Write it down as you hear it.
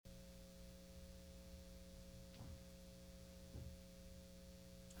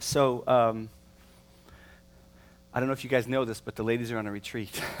So, I don't know if you guys know this, but the ladies are on a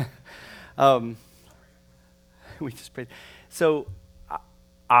retreat. um, we just prayed. So,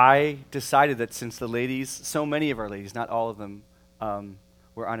 I decided that since the ladies, so many of our ladies, not all of them,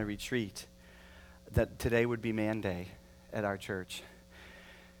 were on a retreat, that today would be Man Day at our church.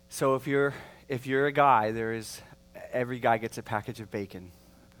 So if you're a guy, every guy gets a package of bacon.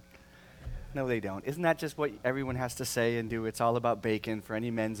 No, they don't. Isn't that just what everyone has to say and do? It's all about bacon. For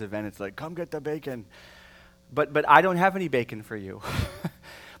any men's event, it's like, come get the bacon. But I don't have any bacon for you.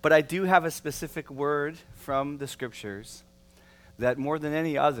 But I do have a specific word from the scriptures that more than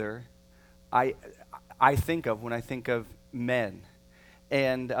any other, I think of when I think of men.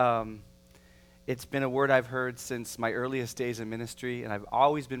 And it's been a word I've heard since my earliest days in ministry, and I've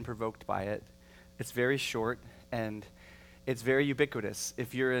always been provoked by it. It's very short, and it's very ubiquitous.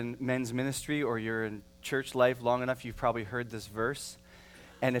 If you're in men's ministry or you're in church life long enough, you've probably heard this verse.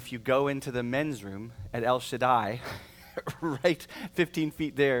 And if you go into the men's room at El Shaddai, right 15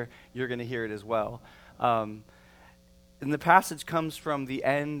 feet there, you're going to hear it as well. And the passage comes from the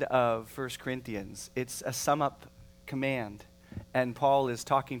end of 1 Corinthians. It's a sum-up command. And Paul is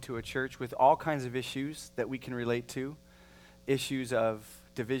talking to a church with all kinds of issues that we can relate to. Issues of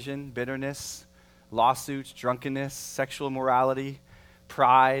division, bitterness, lawsuits, drunkenness, sexual immorality,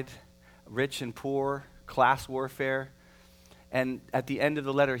 pride, rich and poor, class warfare. And at the end of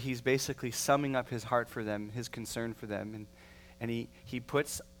the letter, he's basically summing up his heart for them, his concern for them. And he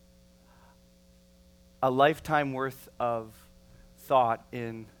puts a lifetime worth of thought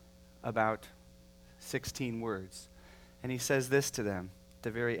in about 16 words. And he says this to them at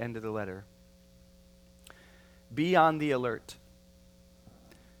the very end of the letter. Be on the alert.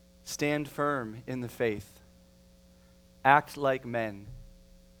 Stand firm in the faith. Act like men.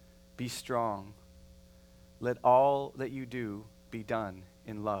 Be strong. Let all that you do be done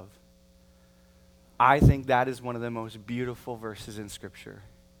in love. I think that is one of the most beautiful verses in Scripture.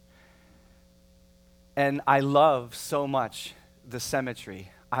 And I love so much the symmetry.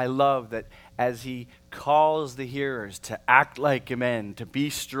 I love that as he calls the hearers to act like men, to be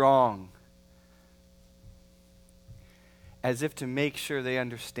strong, as if to make sure they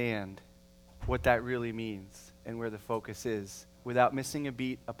understand what that really means and where the focus is. Without missing a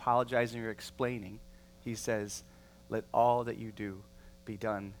beat, apologizing or explaining, he says, let all that you do be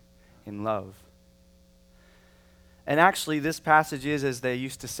done in love. And actually, this passage is, as they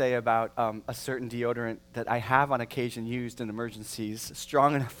used to say about a certain deodorant that I have on occasion used in emergencies,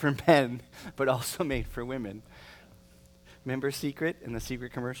 strong enough for men, but also made for women. Remember Secret and the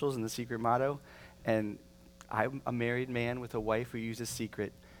Secret commercials and the Secret motto? And I'm a married man with a wife who uses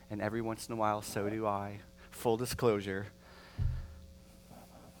Secret, and every once in a while, so do I. Full disclosure.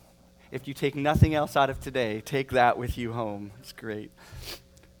 If you take nothing else out of today, take that with you home. It's great.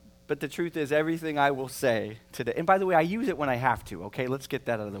 But the truth is, everything I will say today, and by the way, I use it when I have to, okay? Let's get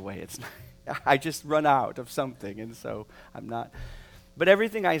that out of the way. I just run out of something, and so I'm not. But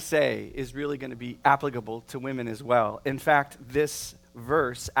everything I say is really going to be applicable to women as well. In fact, this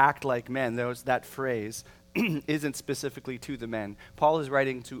verse, act like men, that phrase, isn't specifically to the men. Paul is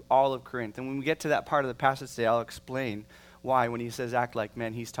writing to all of Corinth. And when we get to that part of the passage today, I'll explain why when he says act like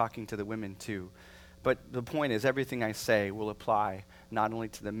men, he's talking to the women too. But the point is, everything I say will apply not only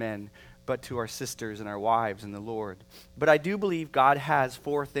to the men, but to our sisters and our wives in the Lord. But I do believe God has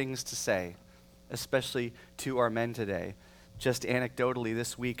 4 things to say, especially to our men today. Just anecdotally,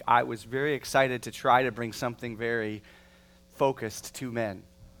 this week, I was very excited to try to bring something very focused to men.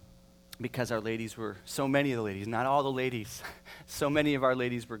 Because so many of the ladies, not all the ladies, so many of our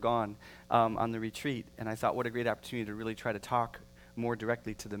ladies were gone on the retreat. And I thought, what a great opportunity to really try to talk more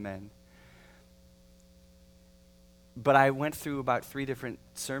directly to the men. But I went through about 3 different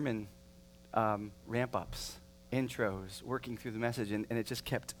sermon ramp-ups, intros, working through the message, and it just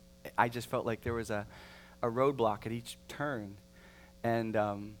I just felt like there was a roadblock at each turn. And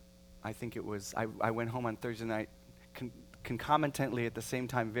I think it was, I went home on Thursday night concomitantly at the same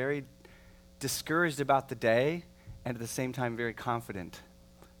time very discouraged about the day, and at the same time very confident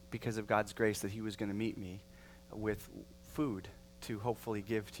because of God's grace that he was going to meet me with food to hopefully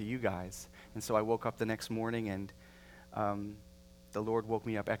give to you guys. And so I woke up the next morning, and the Lord woke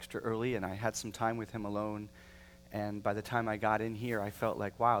me up extra early, and I had some time with him alone. And by the time I got in here, I felt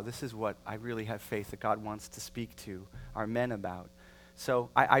like, wow, this is what I really have faith that God wants to speak to our men about. So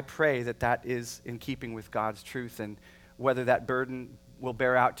I pray that is in keeping with God's truth, and whether that burden will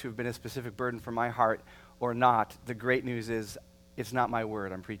bear out to have been a specific burden for my heart or not, the great news is it's not my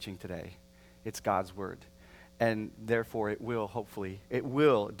word I'm preaching today. It's God's word. and therefore it will, hopefully, it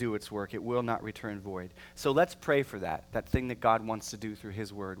will do its work. It will not return void. So let's pray for that thing that God wants to do through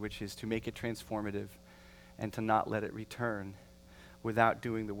his word, which is to make it transformative and to not let it return without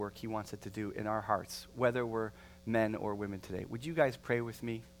doing the work he wants it to do in our hearts, whether we're men or women today. Would you guys pray with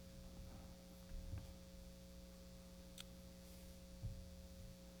me?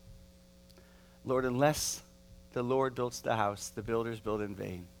 Lord, unless the Lord builds the house, the builders build in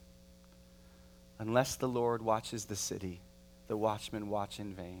vain. Unless the Lord watches the city, the watchmen watch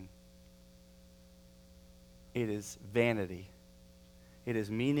in vain. It is vanity. It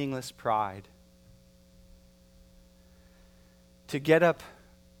is meaningless pride to get up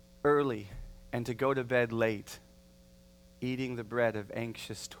early and to go to bed late, eating the bread of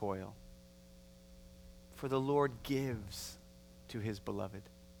anxious toil. For the Lord gives to his beloved,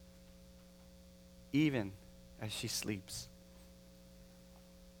 even as she sleeps.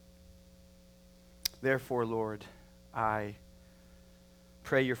 Therefore, Lord, I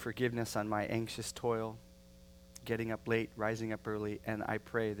pray your forgiveness on my anxious toil, getting up late, rising up early, and I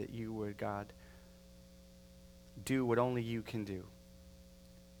pray that you would, God, do what only you can do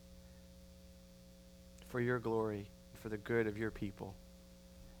for your glory, for the good of your people.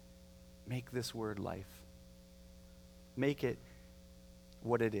 Make this word life. Make it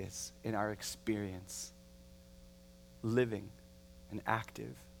what it is in our experience, living and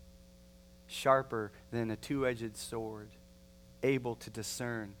active, sharper than a two-edged sword, able to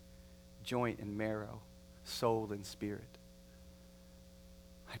discern joint and marrow, soul and spirit.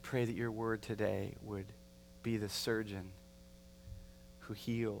 I pray that your word today would be the surgeon who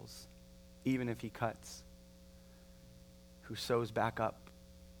heals, even if he cuts, who sews back up,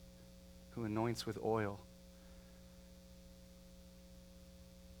 who anoints with oil.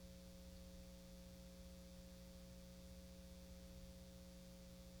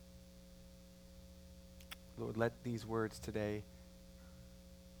 Lord, let these words today,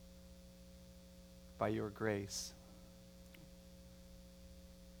 by your grace,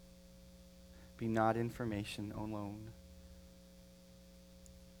 be not information alone,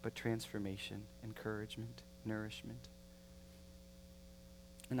 but transformation, encouragement, nourishment.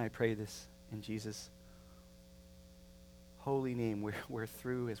 And I pray this in Jesus' holy name. We're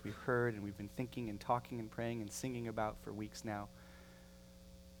through, as we've heard and we've been thinking and talking and praying and singing about for weeks now,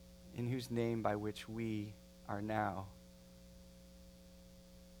 in whose name by which we are now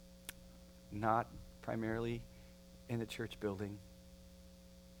not primarily in the church building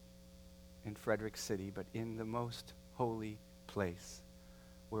in Frederick City, but in the most holy place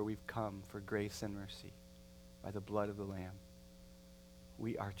where we've come for grace and mercy by the blood of the Lamb.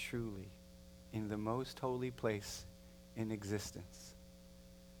 We are truly in the most holy place in existence,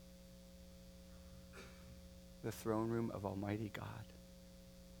 the throne room of Almighty God.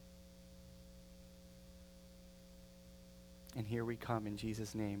 And here we come in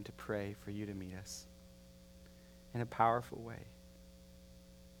Jesus' name to pray for you to meet us in a powerful way,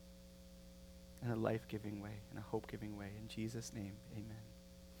 in a life-giving way, in a hope-giving way. In Jesus' name, amen.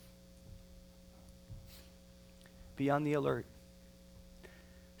 Be on the alert.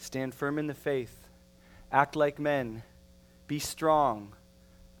 Stand firm in the faith. Act like men. Be strong.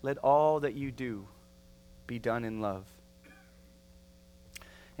 Let all that you do be done in love.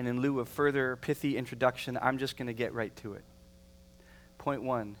 And in lieu of further pithy introduction, I'm just going to get right to it. Point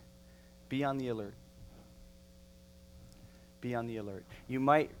 1, be on the alert. Be on the alert. You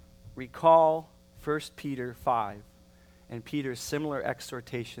might recall 1 Peter 5 and Peter's similar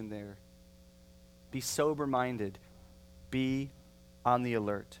exhortation there. Be sober-minded. Be on the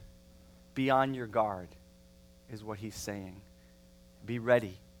alert. Be on your guard, is what he's saying. Be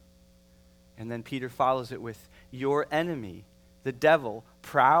ready. And then Peter follows it with, your enemy, the devil,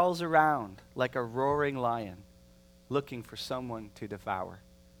 prowls around like a roaring lion, looking for someone to devour.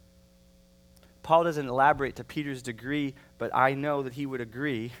 Paul doesn't elaborate to Peter's degree, but I know that he would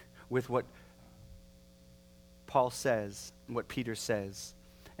agree with what Paul says and what Peter says.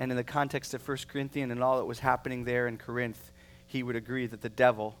 And in the context of 1 Corinthians and all that was happening there in Corinth, he would agree that the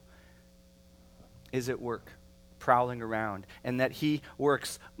devil is at work, prowling around, and that he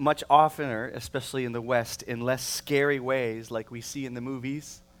works much oftener, especially in the West, in less scary ways like we see in the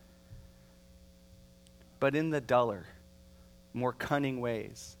movies, but in the duller, more cunning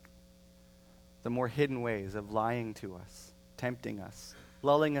ways, the more hidden ways of lying to us, tempting us,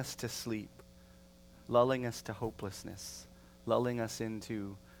 lulling us to sleep, lulling us to hopelessness, lulling us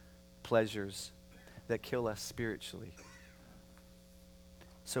into pleasures that kill us spiritually.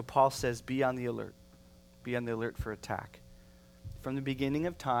 So Paul says, be on the alert. Be on the alert for attack. From the beginning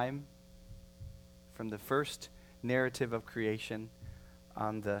of time, from the first narrative of creation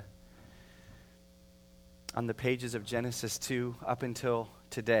on the on the pages of Genesis 2 up until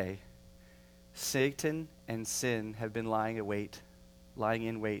today, Satan and sin have been lying in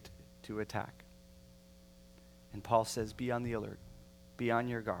wait to attack. And Paul says, be on the alert, be on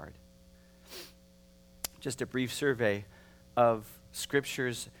your guard. Just a brief survey of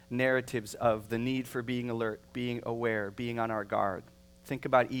Scripture's narratives of the need for being alert, being aware, being on our guard. Think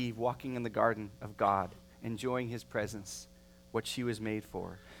about Eve walking in the garden of God, enjoying his presence, what she was made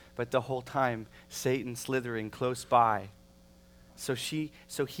for. But the whole time, Satan slithering close by, so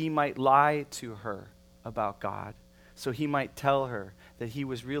he might lie to her about God, so he might tell her that he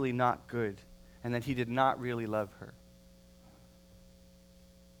was really not good and that he did not really love her.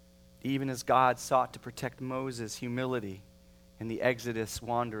 Even as God sought to protect Moses' humility in the Exodus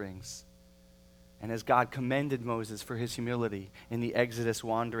wanderings, and as God commended Moses for his humility in the Exodus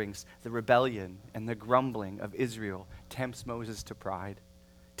wanderings, the rebellion and the grumbling of Israel tempts Moses to pride,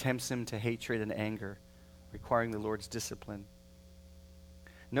 tempts him to hatred and anger, requiring the Lord's discipline.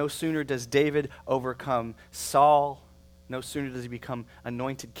 No sooner does David overcome Saul, no sooner does he become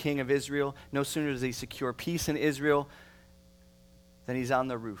anointed king of Israel, no sooner does he secure peace in Israel, than he's on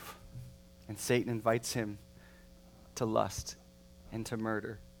the roof. And Satan invites him to lust and to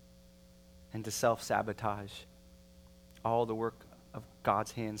murder and to self-sabotage, all the work of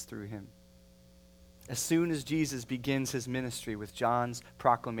God's hands through him. As soon as Jesus begins his ministry with John's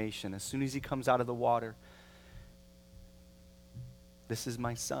proclamation, as soon as he comes out of the water, this is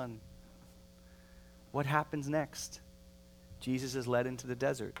my son. What happens next? Jesus is led into the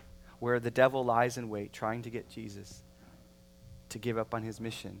desert, where the devil lies in wait, trying to get Jesus to give up on his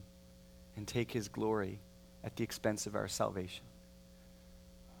mission and take his glory at the expense of our salvation,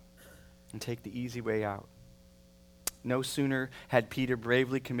 and take the easy way out. No sooner had Peter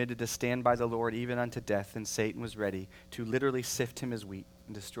bravely committed to stand by the Lord even unto death than Satan was ready to literally sift him as wheat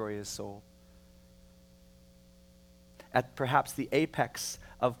and destroy his soul. At perhaps the apex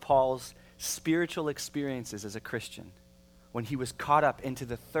of Paul's spiritual experiences as a Christian, when he was caught up into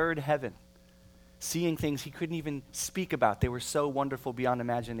the third heaven, seeing things he couldn't even speak about, they were so wonderful beyond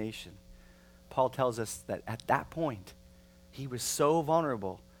imagination. Paul tells us that at that point, he was so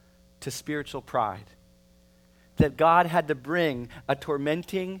vulnerable to spiritual pride that God had to bring a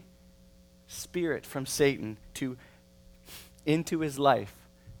tormenting spirit from Satan into his life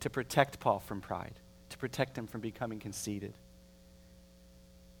to protect Paul from pride, to protect him from becoming conceited.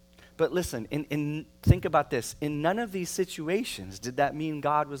 But listen, think about this. In none of these situations did that mean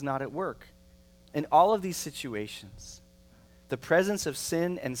God was not at work. In all of these situations, the presence of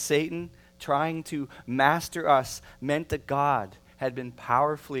sin and Satan trying to master us meant that God had been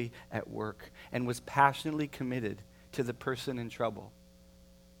powerfully at work and was passionately committed to the person in trouble.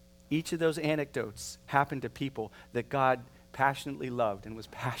 Each of those anecdotes happened to people that God passionately loved and was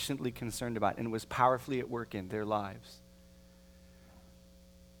passionately concerned about and was powerfully at work in their lives.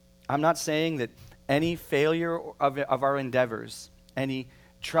 I'm not saying that any failure of our endeavors, any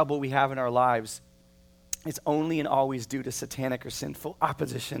trouble we have in our lives, is only and always due to satanic or sinful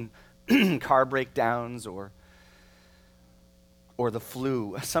opposition, car breakdowns, or the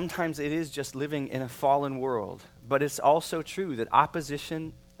flu. Sometimes it is just living in a fallen world. But it's also true that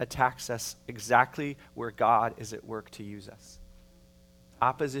opposition attacks us exactly where God is at work to use us.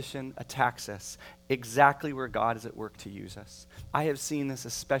 Opposition attacks us exactly where God is at work to use us. I have seen this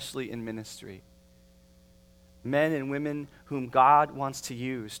especially in ministry. Men and women whom God wants to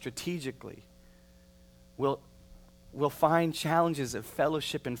use strategically will find challenges of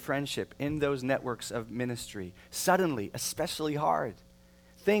fellowship and friendship in those networks of ministry. Suddenly, especially hard.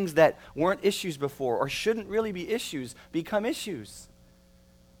 Things that weren't issues before or shouldn't really be issues become issues.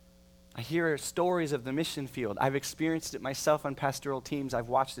 I hear stories of the mission field. I've experienced it myself on pastoral teams. I've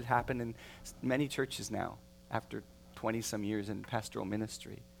watched it happen in many churches now after 20-some years in pastoral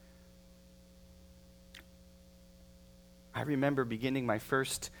ministry. I remember beginning my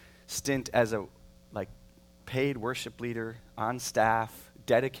first stint as a paid worship leader on staff,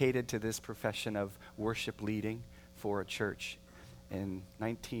 dedicated to this profession of worship leading for a church in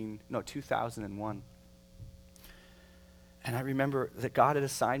 2001. And I remember that God had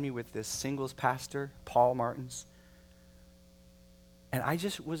assigned me with this singles pastor, Paul Martins. And I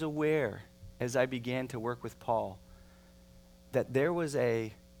just was aware as I began to work with Paul that there was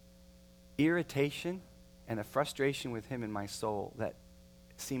a irritation and a frustration with him in my soul that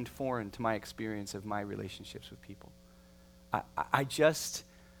seemed foreign to my experience of my relationships with people. I just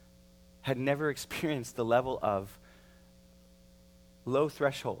had never experienced the level of low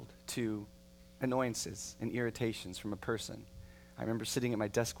threshold to annoyances and irritations from a person. I remember sitting at my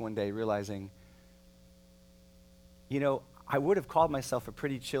desk one day realizing, I would have called myself a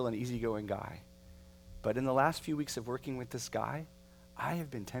pretty chill and easygoing guy. But in the last few weeks of working with this guy, I have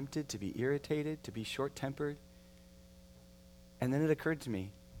been tempted to be irritated, to be short-tempered. And then it occurred to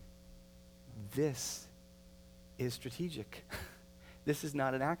me, this is strategic. This is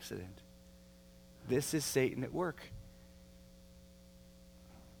not an accident. This is Satan at work.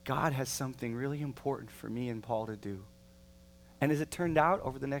 God has something really important for me and Paul to do. And as it turned out,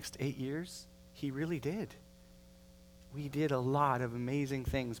 over the next 8 years, he really did. We did a lot of amazing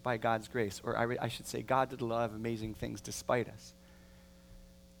things by God's grace. Or I should say, God did a lot of amazing things despite us.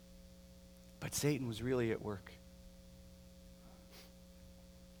 But Satan was really at work.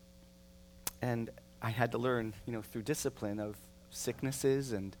 And I had to learn, through discipline of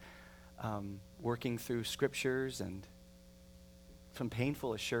sicknesses and working through scriptures and some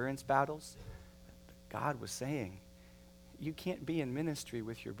painful assurance battles. God was saying, you can't be in ministry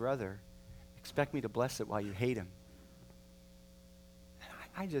with your brother. Expect me to bless it while you hate him.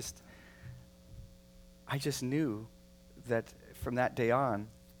 I just knew that from that day on,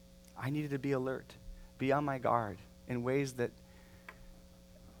 I needed to be alert, be on my guard in ways that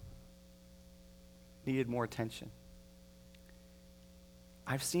needed more attention.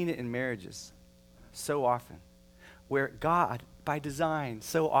 I've seen it in marriages so often, where God, by design,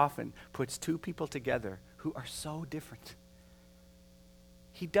 so often puts two people together who are so different.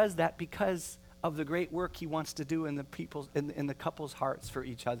 He does that because of the great work he wants to do in the couple's hearts for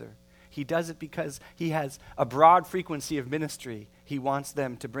each other. He does it because he has a broad frequency of ministry he wants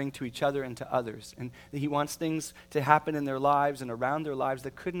them to bring to each other and to others. And he wants things to happen in their lives and around their lives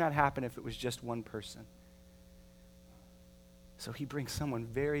that could not happen if it was just one person. So he brings someone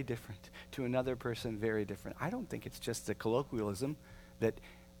very different to another person very different. I don't think it's just a colloquialism that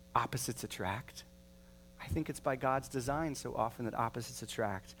opposites attract. I think it's by God's design so often that opposites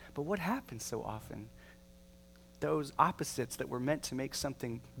attract. But what happens so often? Those opposites that were meant to make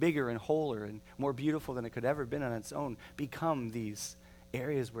something bigger and wholer and more beautiful than it could ever have been on its own become these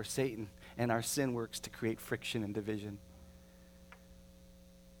areas where Satan and our sin works to create friction and division.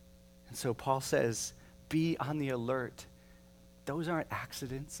 And so Paul says, be on the alert. Those aren't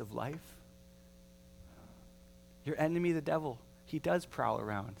accidents of life. Your enemy, the devil, he does prowl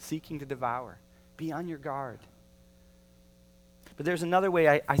around, seeking to devour. Be on your guard. But there's another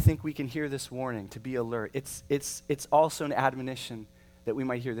way I think we can hear this warning, to be alert. It's also an admonition that we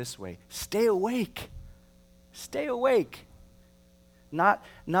might hear this way. Stay awake. Stay awake. Not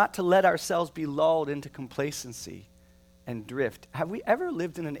to let ourselves be lulled into complacency and drift. Have we ever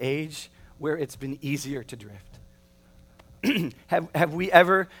lived in an age where it's been easier to drift? Have we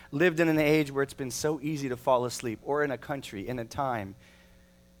ever lived in an age where it's been so easy to fall asleep, or in a country, in a time?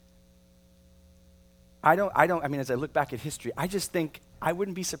 I mean, as I look back at history, I just think I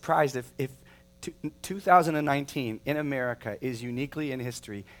wouldn't be surprised if 2019 in America is uniquely in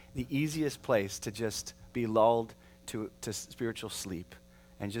history the easiest place to just be lulled to spiritual sleep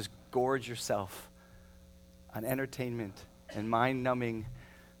and just gorge yourself on entertainment and mind-numbing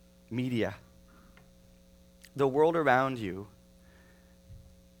media. The world around you,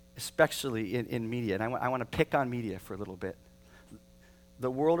 especially in media, and I want to pick on media for a little bit. The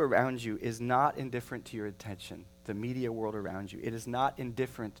world around you is not indifferent to your attention. The media world around you, it is not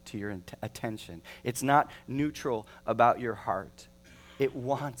indifferent to your attention. It's not neutral about your heart. It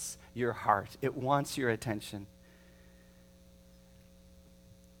wants your heart. It wants your attention.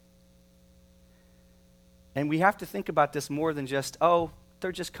 And we have to think about this more than just,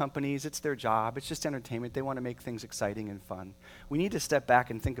 they're just companies, it's their job, it's just entertainment, they want to make things exciting and fun. We need to step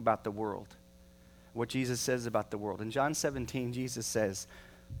back and think about the world, what Jesus says about the world. In John 17, Jesus says,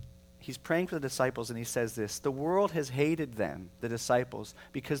 he's praying for the disciples and he says this, the world has hated them, the disciples,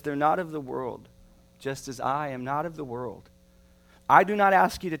 because they're not of the world, just as I am not of the world. I do not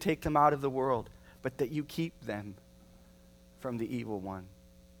ask you to take them out of the world, but that you keep them from the evil one.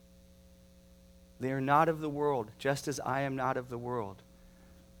 They are not of the world, just as I am not of the world.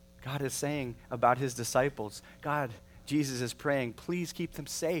 God is saying about his disciples, Jesus is praying, please keep them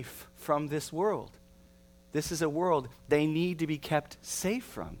safe from this world. This is a world they need to be kept safe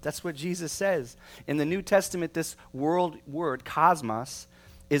from. That's what Jesus says. In the New Testament, this world word, cosmos,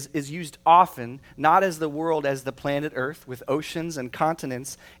 is used often, not as the world as the planet Earth with oceans and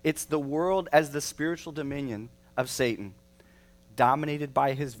continents. It's the world as the spiritual dominion of Satan, dominated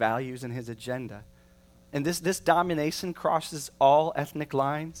by his values and his agenda. And this domination crosses all ethnic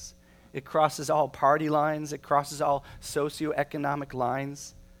lines. It crosses all party lines. It crosses all socioeconomic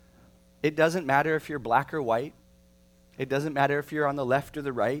lines. It doesn't matter if you're black or white. It doesn't matter if you're on the left or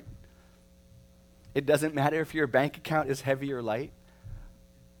the right. It doesn't matter if your bank account is heavy or light.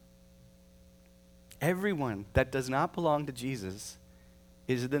 Everyone that does not belong to Jesus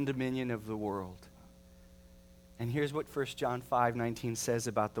is in the dominion of the world. And here's what 1 John 5:19 says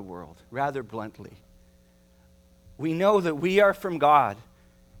about the world, rather bluntly. We know that we are from God,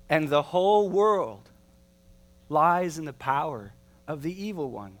 and the whole world lies in the power of the evil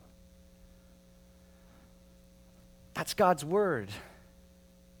one. That's God's word.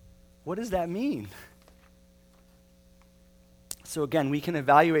 What does that mean? So again, we can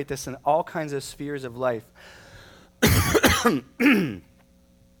evaluate this in all kinds of spheres of life.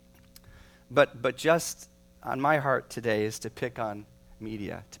 But just on my heart today is to pick on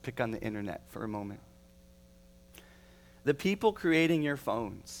media, to pick on the internet for a moment. The people creating your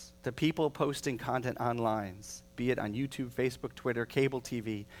phones, the people posting content online, be it on YouTube, Facebook, Twitter, cable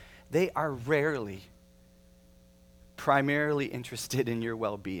TV, they are rarely primarily interested in your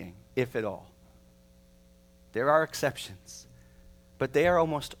well-being, if at all. There are exceptions, but they are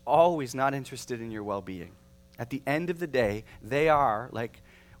almost always not interested in your well-being. At the end of the day, they are, like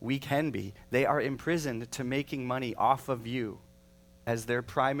we can be, they are imprisoned to making money off of you as their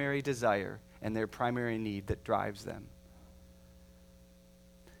primary desire and their primary need that drives them.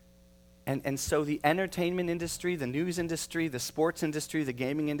 And so the entertainment industry, the news industry, the sports industry, the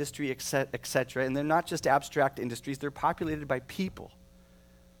gaming industry, et cetera, and they're not just abstract industries, they're populated by people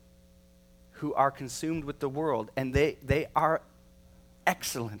who are consumed with the world, and they are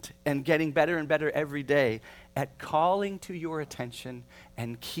excellent and getting better and better every day at calling to your attention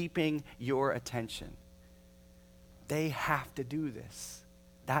and keeping your attention. They have to do this.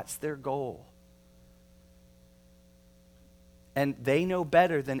 That's their goal. And they know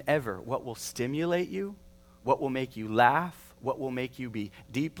better than ever what will stimulate you, what will make you laugh, what will make you be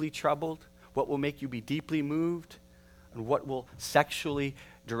deeply troubled, what will make you be deeply moved, and what will sexually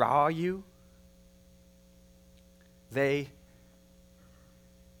draw you. They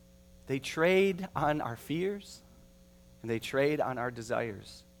trade on our fears, and they trade on our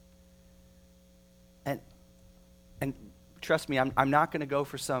desires. And trust me, I'm not going to go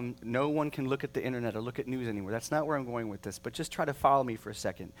for some, no one can look at the internet or look at news anymore. That's not where I'm going with this, but just try to follow me for a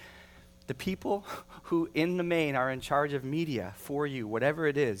second. The people who in the main are in charge of media for you, whatever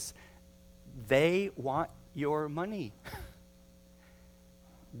it is, they want your money.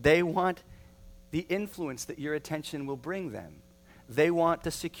 They want the influence that your attention will bring them. They want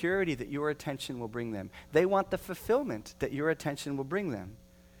the security that your attention will bring them. They want the fulfillment that your attention will bring them.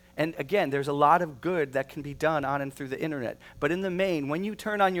 And again, there's a lot of good that can be done on and through the internet. But in the main, when you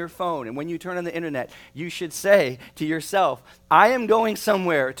turn on your phone and when you turn on the internet, you should say to yourself, I am going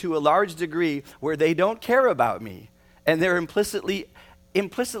somewhere to a large degree where they don't care about me. And they're implicitly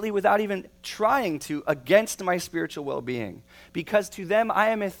without even trying to, against my spiritual well-being. Because to them, I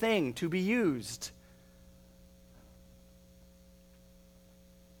am a thing to be used.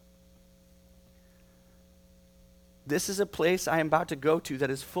 This is a place I am about to go to that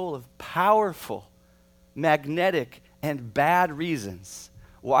is full of powerful, magnetic, and bad reasons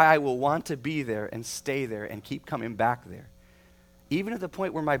why I will want to be there and stay there and keep coming back there. Even at the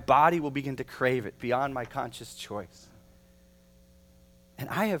point where my body will begin to crave it beyond my conscious choice. And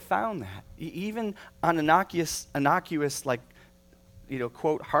I have found that. Even on innocuous like,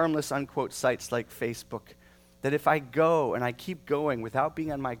 quote, harmless, unquote, sites like Facebook, that if I go and I keep going without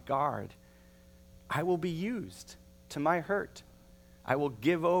being on my guard, I will be used to my hurt. I will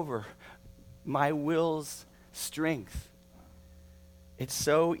give over my will's strength. It's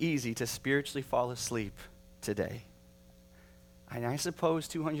so easy to spiritually fall asleep today. And I suppose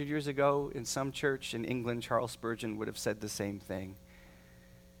 200 years ago in some church in England, Charles Spurgeon would have said the same thing.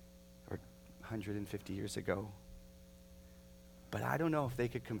 Or 150 years ago. But I don't know if they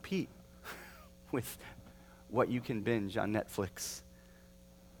could compete with what you can binge on Netflix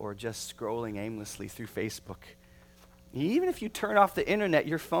or just scrolling aimlessly through Facebook. Even if you turn off the internet,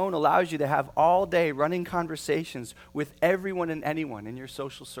 your phone allows you to have all day running conversations with everyone and anyone in your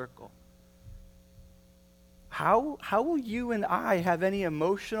social circle. How will you and I have any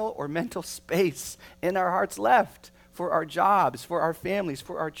emotional or mental space in our hearts left for our jobs, for our families,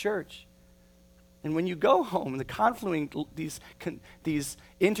 for our church? And when you go home, the confluent, these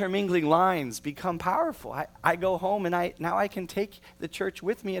intermingling lines become powerful. I go home and now I can take the church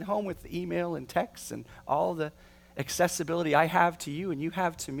with me at home with email and texts and all the accessibility I have to you and you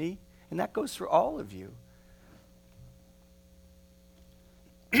have to me. And that goes for all of you.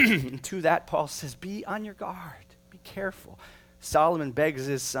 To that, Paul says, be on your guard. Be careful. Solomon begs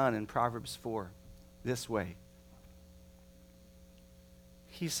his son in Proverbs 4 this way.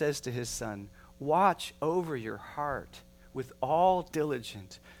 He says to his son, watch over your heart with all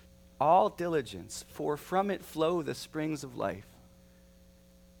diligence, for from it flow the springs of life.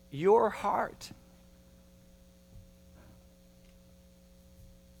 Your heart.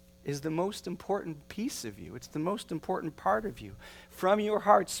 is the most important piece of you. It's the most important part of you. From your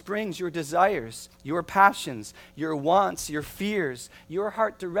heart springs your desires, your passions, your wants, your fears. Your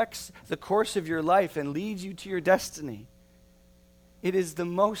heart directs the course of your life and leads you to your destiny. It is the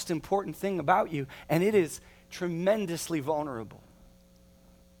most important thing about you, and it is tremendously vulnerable.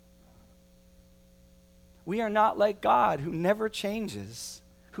 We are not like God, who never changes,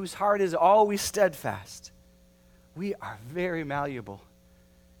 whose heart is always steadfast. We are very malleable.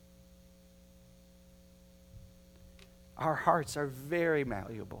 Our hearts are very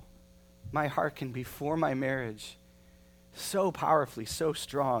malleable. My heart can be for my marriage so powerfully, so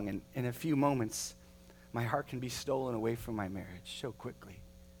strong, and in a few moments, my heart can be stolen away from my marriage so quickly.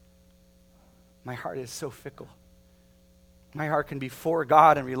 My heart is so fickle. My heart can be for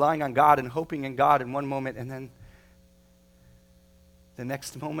God and relying on God and hoping in God in one moment, and then the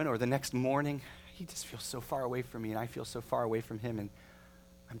next moment or the next morning, he just feels so far away from me, and I feel so far away from him, and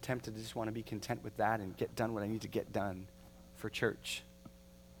I'm tempted to just want to be content with that and get done what I need to get done for church.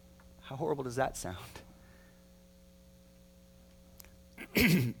 How horrible does that sound?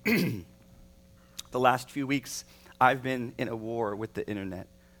 The last few weeks, I've been in a war with the internet.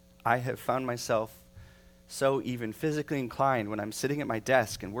 I have found myself so even physically inclined when I'm sitting at my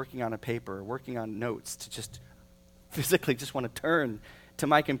desk and working on a paper or working on notes to just physically just want to turn to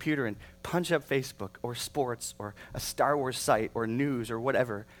my computer and punch up Facebook or sports or a Star Wars site or news or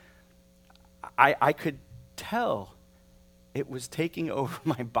whatever. I could tell it was taking over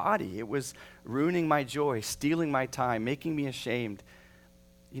my body. It was ruining my joy, stealing my time, making me ashamed.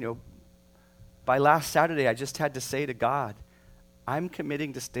 By last Saturday, I just had to say to God, I'm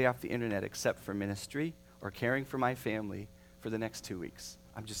committing to stay off the internet except for ministry or caring for my family for the next 2 weeks.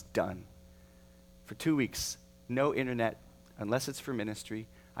 I'm just done. For 2 weeks, no internet unless it's for ministry.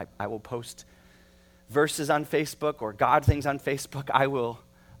 I will post verses on Facebook or God things on Facebook. I will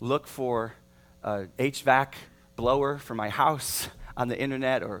look for a HVAC blower for my house on the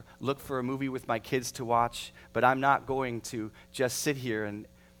internet or look for a movie with my kids to watch. But I'm not going to just sit here and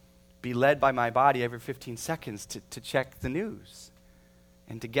be led by my body every 15 seconds to check the news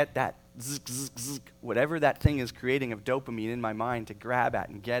and to get that zzz, zzz, zzz, whatever that thing is creating of dopamine in my mind to grab at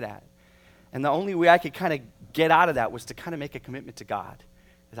and get at. And the only way I could kind of get out of that was to kind of make a commitment to God.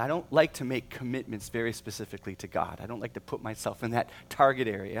 Because I don't like to make commitments very specifically to God. I don't like to put myself in that target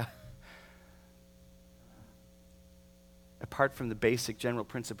area. Apart from the basic general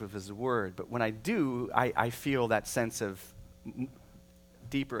principle of his word. But when I do, I feel that sense of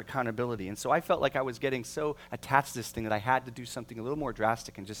deeper accountability. And so I felt like I was getting so attached to this thing that I had to do something a little more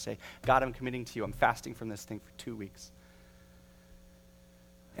drastic and just say, God, I'm committing to you. I'm fasting from this thing for 2 weeks.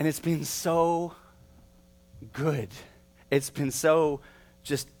 And it's been so good. It's been so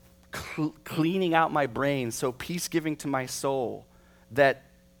just cleaning out my brain, so peace-giving to my soul, that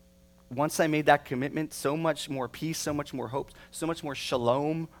once I made that commitment, so much more peace, so much more hope, so much more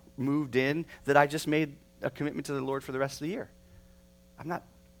shalom moved in that I just made a commitment to the Lord for the rest of the year. And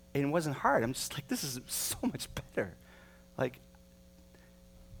it wasn't hard. I'm just like, this is so much better. Like,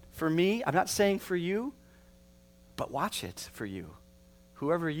 for me, I'm not saying for you, but watch it for you.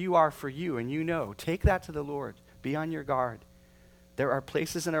 Whoever you are for you, and take that to the Lord. Be on your guard. There are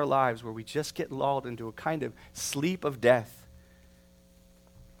places in our lives where we just get lulled into a kind of sleep of death.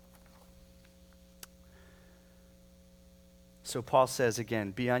 So Paul says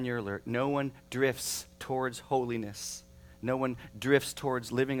again, be on your alert. No one drifts towards holiness. No one drifts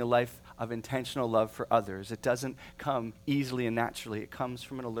towards living a life of intentional love for others. It doesn't come easily and naturally. It comes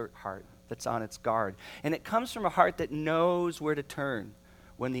from an alert heart that's on its guard. And it comes from a heart that knows where to turn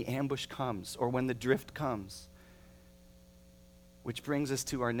when the ambush comes or when the drift comes. Which brings us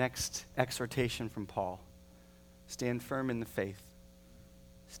to our next exhortation from Paul. Stand firm in the faith.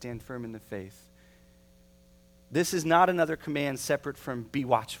 Stand firm in the faith. This is not another command separate from be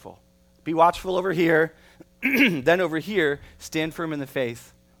watchful. Be watchful over here. Then over here, stand firm in the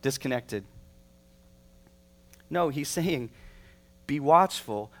faith, disconnected. No, he's saying, be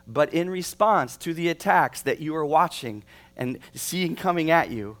watchful, but in response to the attacks that you are watching and seeing coming at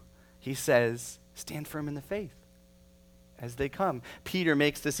you, he says, stand firm in the faith as they come. Peter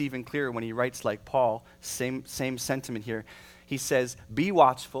makes this even clearer when he writes like Paul, same sentiment here. He says, be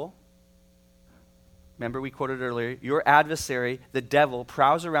watchful. Remember, we quoted earlier, your adversary, the devil,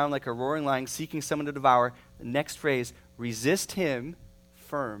 prowls around like a roaring lion seeking someone to devour. The next phrase, resist him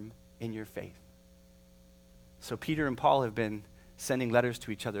firm in your faith. So Peter and Paul have been sending letters to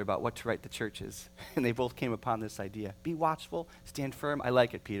each other about what to write to churches. And they both came upon this idea. Be watchful, stand firm. I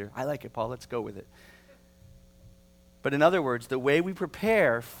like it, Peter. I like it, Paul. Let's go with it. But in other words, the way we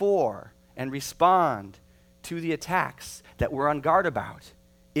prepare for and respond to the attacks that we're on guard about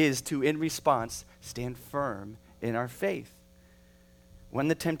is to, in response, stand firm in our faith. When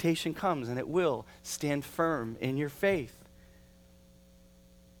the temptation comes, and it will, stand firm in your faith.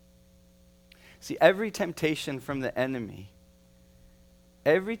 See, every temptation from the enemy,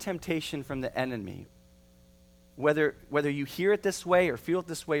 whether you hear it this way or feel it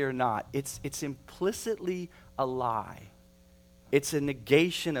this way or not, it's implicitly a lie. It's a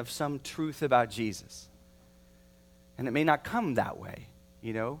negation of some truth about Jesus. And it may not come that way,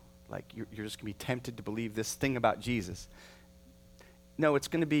 like you're just going to be tempted to believe this thing about Jesus. No, it's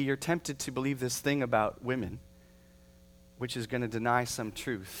going to be you're tempted to believe this thing about women, which is going to deny some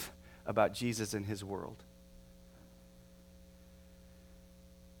truth about Jesus and his world.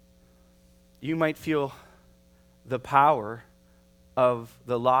 You might feel the power of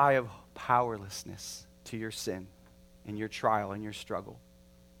the lie of powerlessness to your sin and your trial and your struggle.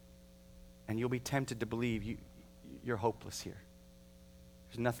 And you'll be tempted to believe you're hopeless here.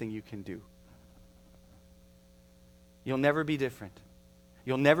 There's nothing you can do. You'll never be different.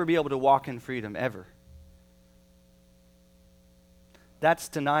 You'll never be able to walk in freedom, ever. That's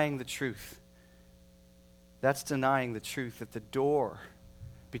denying the truth. That's denying the truth that the door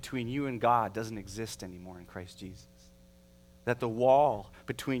between you and God doesn't exist anymore in Christ Jesus. That the wall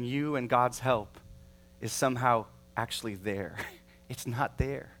between you and God's help is somehow actually there. It's not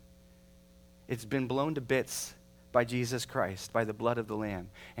there. It's been blown to bits by Jesus Christ, by the blood of the Lamb.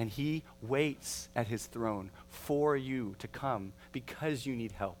 And he waits at his throne for you to come because you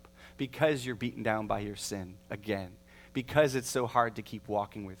need help, because you're beaten down by your sin again, because it's so hard to keep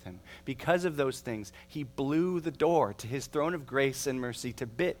walking with him. Because of those things, he blew the door to his throne of grace and mercy to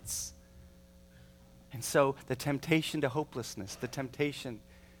bits. And so the temptation to hopelessness, the temptation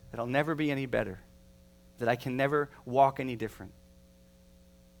that I'll never be any better, that I can never walk any different.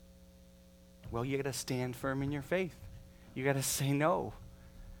 Well, you got to stand firm in your faith. You got to say no.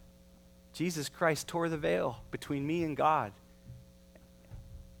 Jesus Christ tore the veil between me and God.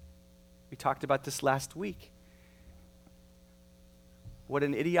 We talked about this last week. What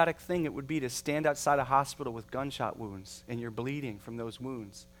an idiotic thing it would be to stand outside a hospital with gunshot wounds and you're bleeding from those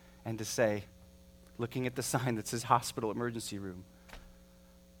wounds and to say, looking at the sign that says hospital emergency room,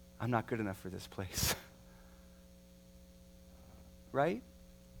 I'm not good enough for this place. Right?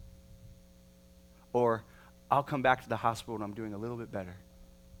 Or, I'll come back to the hospital when I'm doing a little bit better.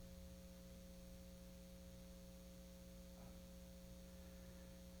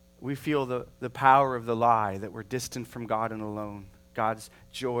 We feel the power of the lie that we're distant from God and alone. God's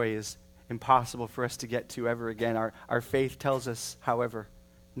joy is impossible for us to get to ever again. Our faith tells us, however,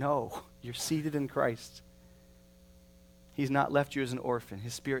 no, you're seated in Christ. He's not left you as an orphan.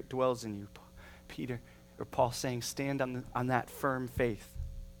 His Spirit dwells in you. Paul saying, stand on that firm faith.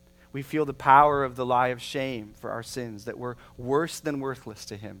 We feel the power of the lie of shame for our sins, that we're worse than worthless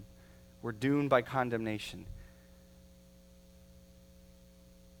to him. We're doomed by condemnation.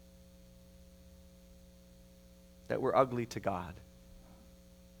 That we're ugly to God.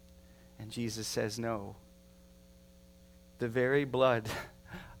 And Jesus says, no. The very blood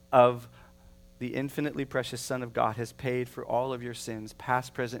of the infinitely precious Son of God has paid for all of your sins,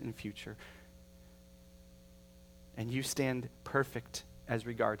 past, present, and future. And you stand perfect as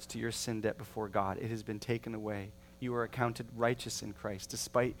regards to your sin debt before God. It has been taken away. You are accounted righteous in Christ,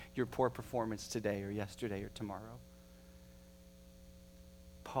 despite your poor performance today or yesterday or tomorrow.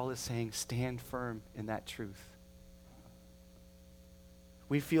 Paul is saying, stand firm in that truth.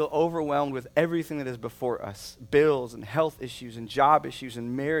 We feel overwhelmed with everything that is before us, bills and health issues and job issues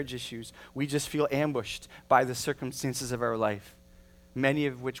and marriage issues. We just feel ambushed by the circumstances of our life, many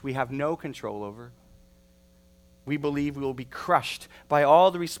of which we have no control over. We believe we will be crushed by all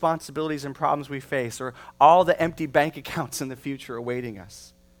the responsibilities and problems we face, or all the empty bank accounts in the future awaiting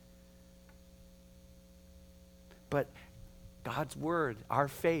us. But God's word, our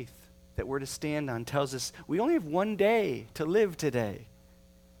faith that we're to stand on, tells us we only have one day to live today.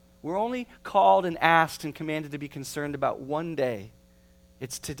 We're only called and asked and commanded to be concerned about one day.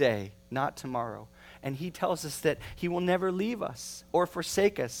 It's today, not tomorrow. And he tells us that he will never leave us or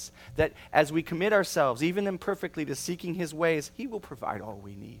forsake us, that as we commit ourselves, even imperfectly, to seeking his ways, he will provide all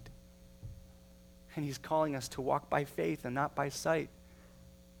we need. And he's calling us to walk by faith and not by sight,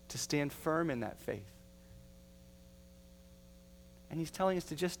 to stand firm in that faith. And he's telling us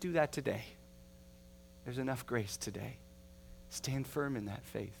to just do that today. There's enough grace today. Stand firm in that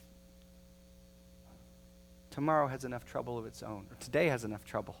faith. Tomorrow has enough trouble of its own. Or today has enough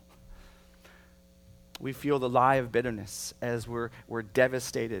trouble. We feel the lie of bitterness as we're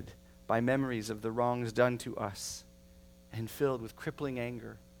devastated by memories of the wrongs done to us and filled with crippling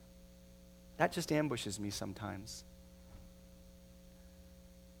anger. That just ambushes me sometimes.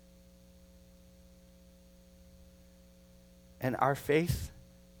 And our faith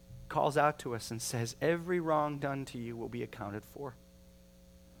calls out to us and says, every wrong done to you will be accounted for.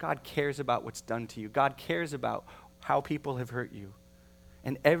 God cares about what's done to you. God cares about how people have hurt you.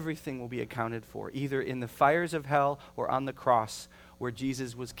 And everything will be accounted for, either in the fires of hell or on the cross where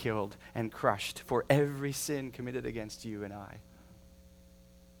Jesus was killed and crushed for every sin committed against you and I.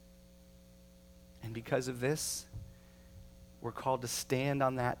 And because of this, we're called to stand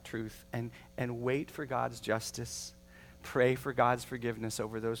on that truth and wait for God's justice. Pray for God's forgiveness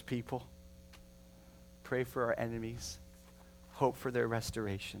over those people. Pray for our enemies. Hope for their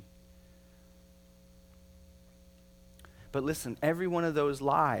restoration. But listen, every one of those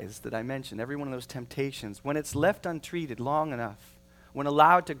lies that I mentioned, every one of those temptations, when it's left untreated long enough, when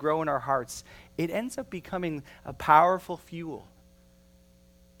allowed to grow in our hearts, it ends up becoming a powerful fuel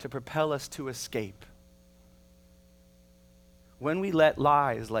to propel us to escape. When we let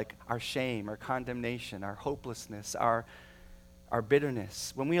lies like our shame, our condemnation, our hopelessness, our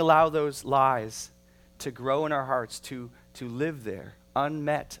bitterness, when we allow those lies to grow in our hearts, to live there,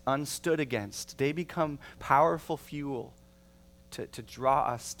 unmet, unstood against, they become powerful fuel to draw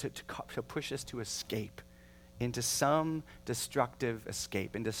us, to push us to escape into some destructive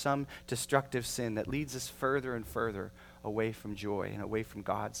escape, into some destructive sin that leads us further and further away from joy and away from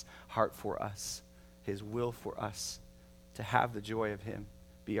God's heart for us, his will for us, to have the joy of him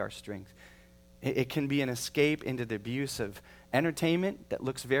be our strength. It can be an escape into the abuse of entertainment that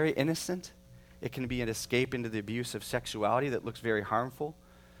looks very innocent. It can be an escape into the abuse of sexuality that looks very harmful.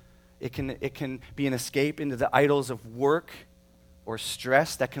 It can be an escape into the idols of work or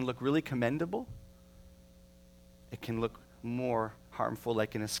stress that can look really commendable. It can look more harmful,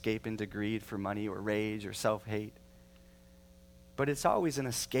 like an escape into greed for money or rage or self-hate. But it's always an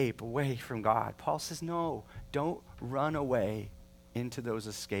escape away from God. Paul says, no, don't run away into those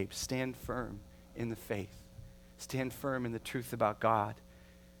escapes. Stand firm in the faith. Stand firm in the truth about God.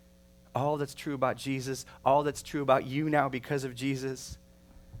 All that's true about Jesus, all that's true about you now because of Jesus.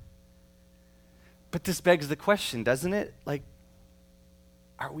 But this begs the question, doesn't it? Like,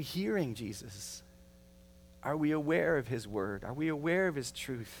 are we hearing Jesus? Are we aware of his word? Are we aware of his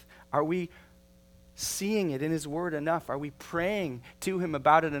truth? Are we seeing it in his word enough? Are we praying to him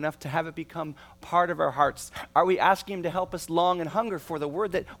about it enough to have it become part of our hearts? Are we asking him to help us long and hunger for the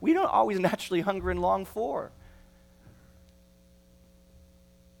word that we don't always naturally hunger and long for?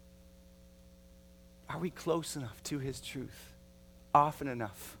 Are we close enough to his truth, often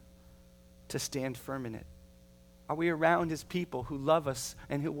enough to stand firm in it? Are we around his people who love us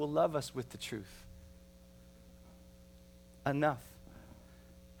and who will love us with the truth? Enough,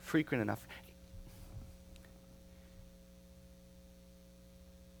 frequent enough.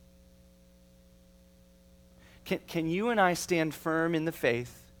 Can you and I stand firm in the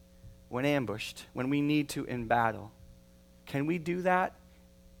faith when ambushed, when we need to in battle? Can we do that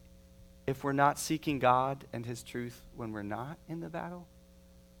if we're not seeking God and his truth when we're not in the battle?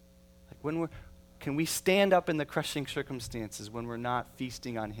 Like can we stand up in the crushing circumstances when we're not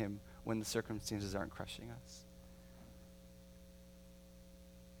feasting on him when the circumstances aren't crushing us?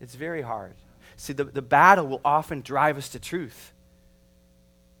 It's very hard. See, the battle will often drive us to truth.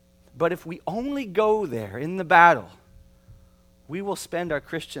 But if we only go there in the battle, we will spend our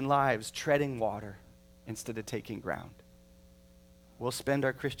Christian lives treading water instead of taking ground. We'll spend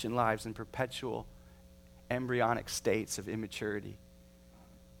our Christian lives in perpetual embryonic states of immaturity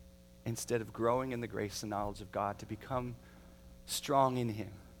instead of growing in the grace and knowledge of God to become strong in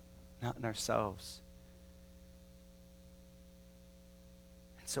him, not in ourselves.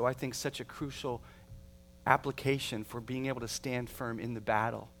 And so I think such a crucial application for being able to stand firm in the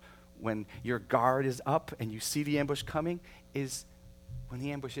battle when your guard is up and you see the ambush coming is when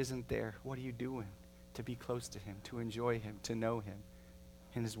the ambush isn't there. What are you doing to be close to him, to enjoy him, to know him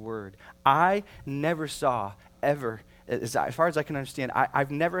in his word? I never saw ever, as far as I can understand,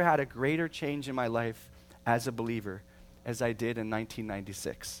 I've never had a greater change in my life as a believer as I did in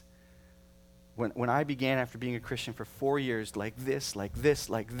 1996. When I began after being a Christian for 4 years, like this,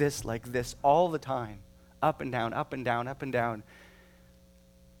 all the time, up and down, up and down, up and down,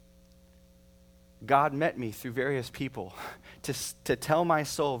 God met me through various people to tell my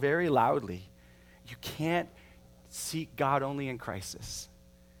soul very loudly, you can't seek God only in crisis.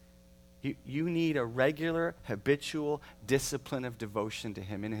 You need a regular, habitual discipline of devotion to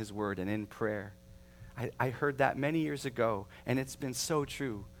him in his word and in prayer. I heard that many years ago, and it's been so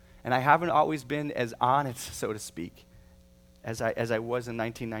true. And I haven't always been as honest, so to speak, as I was in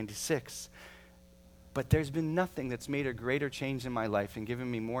 1996. But there's been nothing that's made a greater change in my life and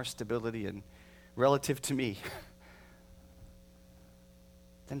given me more stability and relative to me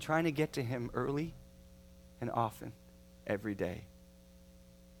than trying to get to him early and often every day.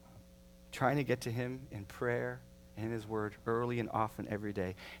 Trying to get to him in prayer and in his word early and often every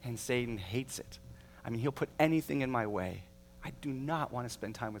day. And Satan hates it. I mean, he'll put anything in my way. I do not want to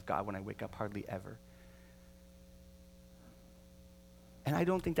spend time with God when I wake up, hardly ever. And I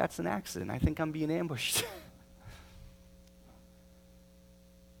don't think that's an accident. I think I'm being ambushed.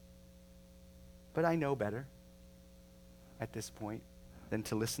 But I know better at this point than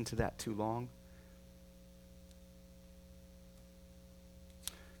to listen to that too long.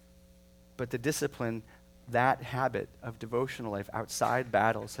 But the discipline, that habit of devotional life outside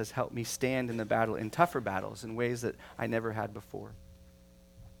battles has helped me stand in the battle, in tougher battles, in ways that I never had before.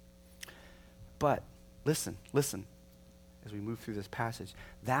 But listen, as we move through this passage,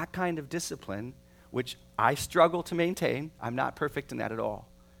 that kind of discipline, which I struggle to maintain, I'm not perfect in that at all,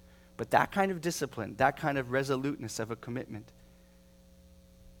 but that kind of discipline, that kind of resoluteness of a commitment,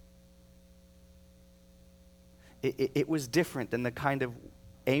 it was different than the kind of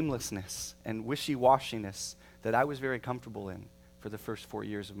aimlessness and wishy-washiness that I was very comfortable in for the first 4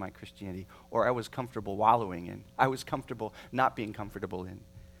 years of my Christianity, or I was comfortable wallowing in. I was comfortable not being comfortable in.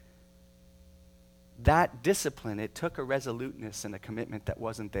 That discipline, it took a resoluteness and a commitment that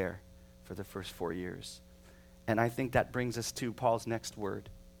wasn't there for the first 4 years. And I think that brings us to Paul's next word.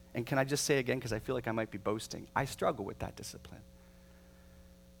 And can I just say again, because I feel like I might be boasting, I struggle with that discipline.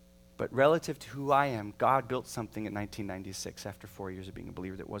 But relative to who I am, God built something in 1996 after 4 years of being a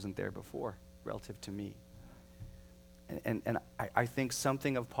believer that wasn't there before, relative to me. And I think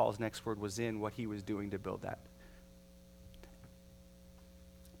something of Paul's next word was in what he was doing to build that.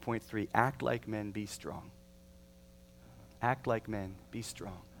 Point 3, act like men, be strong. Act like men, be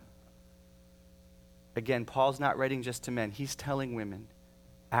strong. Again, Paul's not writing just to men. He's telling women,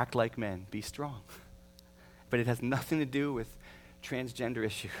 act like men, be strong. But it has nothing to do with transgender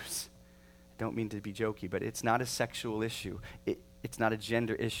issues. I don't mean to be jokey, but it's not a sexual issue. It's not a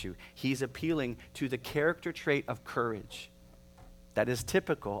gender issue. He's appealing to the character trait of courage that is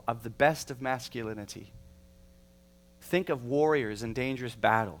typical of the best of masculinity. Think of warriors in dangerous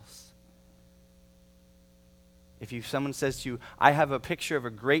battles. If someone says to you, I have a picture of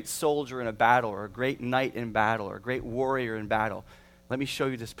a great soldier in a battle, or a great knight in battle, or a great warrior in battle, let me show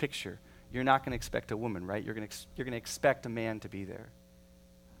you this picture. You're not going to expect a woman, right? You're going to expect a man to be there.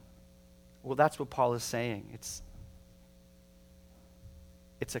 Well, that's what Paul is saying. It's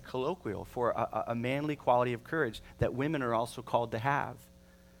a colloquial for a manly quality of courage that women are also called to have.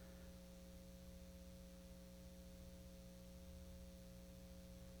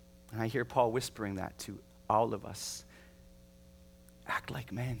 And I hear Paul whispering that to all of us. Act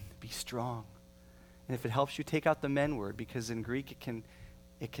like men, be strong. And if it helps you, take out the men word, because in Greek it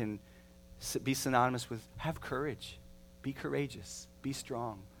can be synonymous with have courage, be courageous, be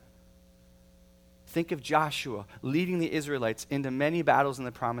strong. Think of Joshua leading the Israelites into many battles in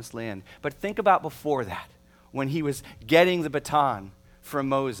the promised land. But think about before that, when he was getting the baton from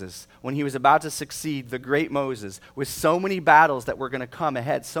Moses, when he was about to succeed the great Moses, with so many battles that were going to come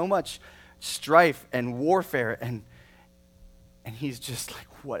ahead, so much strife and warfare, and he's just like,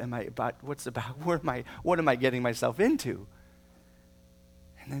 what am I getting myself into?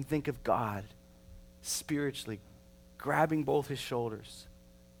 And then think of God spiritually grabbing both his shoulders,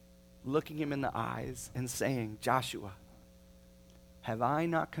 looking him in the eyes and saying, Joshua, have I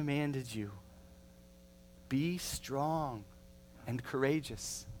not commanded you? Be strong and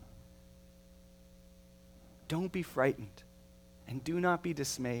courageous. Don't be frightened, and do not be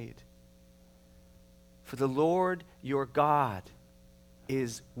dismayed. For the Lord your God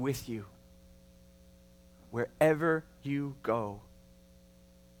is with you wherever you go.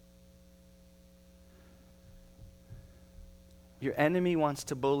 Your enemy wants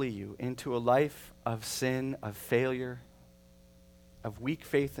to bully you into a life of sin, of failure, of weak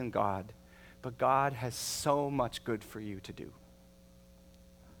faith in God, but God has so much good for you to do.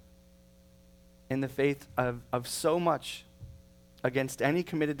 In the faith of so much against any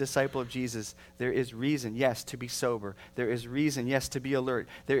committed disciple of Jesus, there is reason, yes, to be sober. There is reason, yes, to be alert.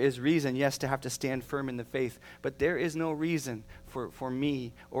 There is reason, yes, to have to stand firm in the faith. But there is no reason for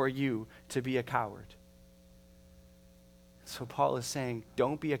me or you to be a coward. So Paul is saying,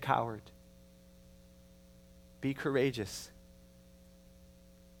 don't be a coward. Be courageous.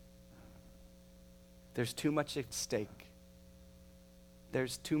 There's too much at stake.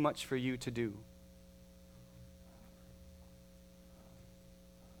 There's too much for you to do.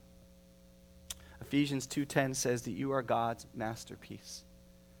 Ephesians 2:10 says that you are God's masterpiece.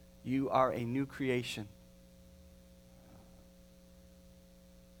 You are a new creation.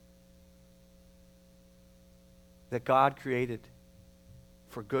 That God created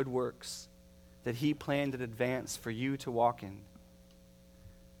for good works, that he planned in advance for you to walk in.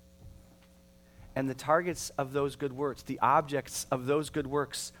 And the targets of those good works, the objects of those good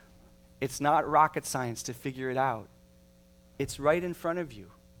works, it's not rocket science to figure it out. It's right in front of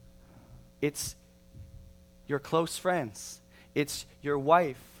you. It's your close friends. It's your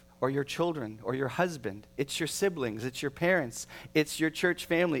wife or your children or your husband. It's your siblings. It's your parents. It's your church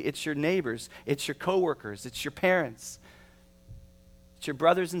family. It's your neighbors. It's your coworkers. It's your parents. It's your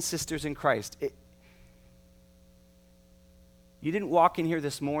brothers and sisters in Christ. You didn't walk in here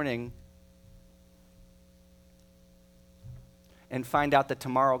this morning and find out that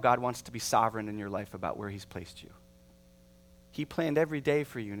tomorrow God wants to be sovereign in your life about where he's placed you. He planned every day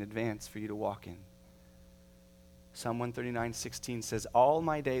for you in advance for you to walk in. Psalm 139:16 says, all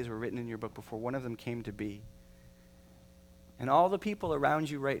my days were written in your book before one of them came to be. And all the people around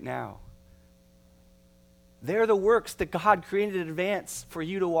you right now, they're the works that God created in advance for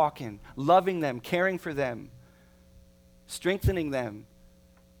you to walk in, loving them, caring for them, strengthening them.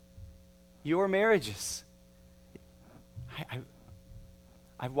 Your marriages.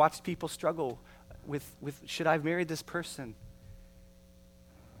 I've watched people struggle with should I have married this person?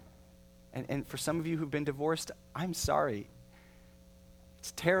 And for some of you who've been divorced, I'm sorry. It's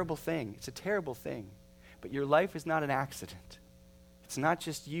a terrible thing. It's a terrible thing. But your life is not an accident. It's not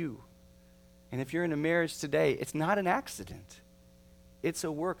just you. And if you're in a marriage today, it's not an accident. It's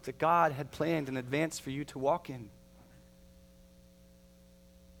a work that God had planned in advance for you to walk in.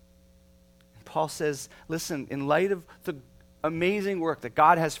 And Paul says, listen, in light of the amazing work that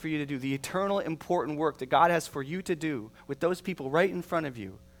God has for you to do, the eternal important work that God has for you to do with those people right in front of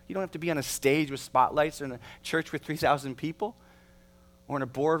you, you don't have to be on a stage with spotlights or in a church with 3,000 people or in a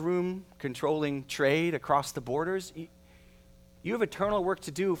boardroom controlling trade across the borders. You have eternal work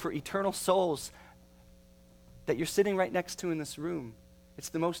to do for eternal souls that you're sitting right next to in this room. It's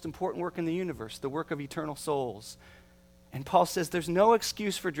the most important work in the universe, the work of eternal souls. And Paul says there's no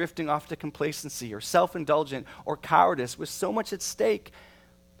excuse for drifting off to complacency or self-indulgent or cowardice with so much at stake.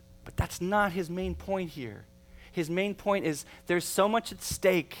 But that's not his main point here. His main point is there's so much at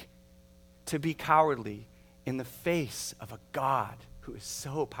stake to be cowardly in the face of a God who is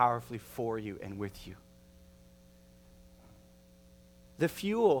so powerfully for you and with you. The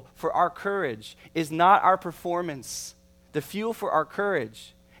fuel for our courage is not our performance. The fuel for our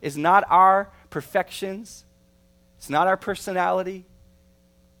courage is not our perfections. It's not our personality.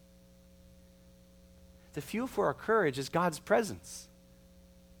 The fuel for our courage is God's presence.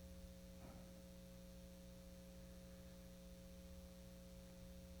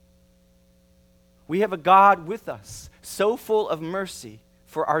 We have a God with us, so full of mercy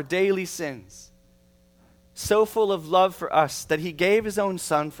for our daily sins, so full of love for us that he gave his own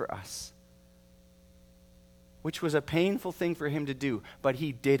son for us, which was a painful thing for him to do, but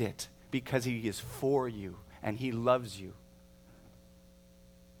he did it because he is for you and he loves you.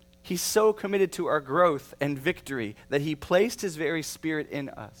 He's so committed to our growth and victory that he placed his very spirit in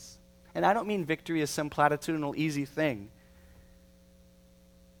us. And I don't mean victory as some platitudinal easy thing.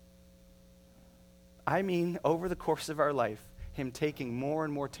 I mean, over the course of our life, him taking more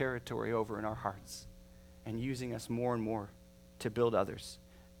and more territory over in our hearts and using us more and more to build others.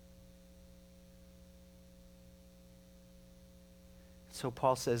 So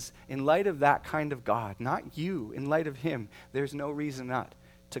Paul says, in light of that kind of God, not you, in light of him, there's no reason not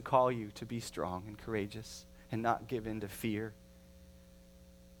to call you to be strong and courageous and not give in to fear.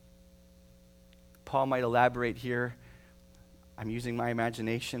 Paul might elaborate here. I'm using my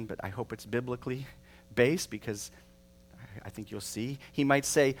imagination, but I hope it's biblically based because I think you'll see. He might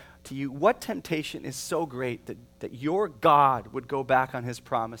say to you, what temptation is so great that your God would go back on his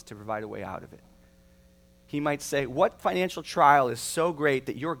promise to provide a way out of it? He might say, what financial trial is so great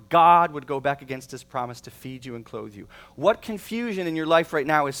that your God would go back against his promise to feed you and clothe you? What confusion in your life right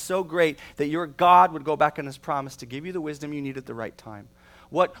now is so great that your God would go back on his promise to give you the wisdom you need at the right time?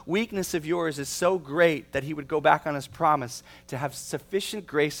 What weakness of yours is so great that he would go back on his promise to have sufficient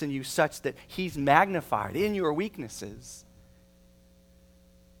grace in you such that he's magnified in your weaknesses?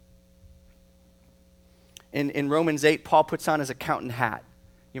 In Romans 8, Paul puts on his accountant hat.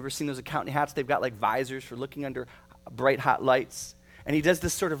 You ever seen those accountant hats? They've got like visors for looking under bright hot lights. And he does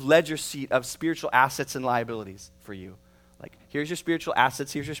this sort of ledger sheet of spiritual assets and liabilities for you. Like, here's your spiritual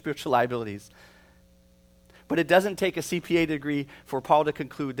assets, here's your spiritual liabilities. But it doesn't take a CPA degree for Paul to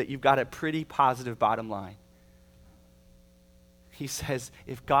conclude that you've got a pretty positive bottom line. He says,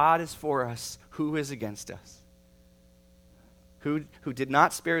 if God is for us, who is against us? Who did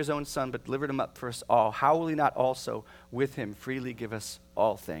not spare his own son, but delivered him up for us all, how will he not also with him freely give us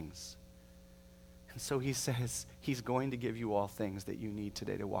all things? And so he says he's going to give you all things that you need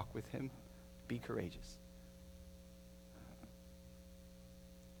today to walk with him Be courageous.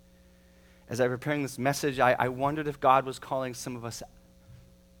 As I was preparing this message, I wondered if God was calling some of us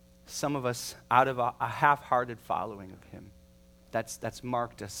out of a half-hearted following of him. That's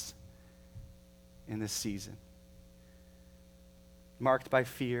marked us in this season. Marked by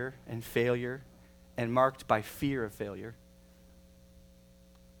fear and failure, and marked by fear of failure.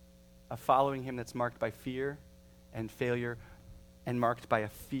 A following him that's marked by fear and failure, and marked by a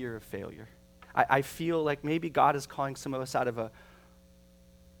fear of failure. I feel like maybe God is calling some of us out of a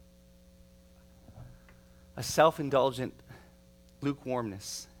self-indulgent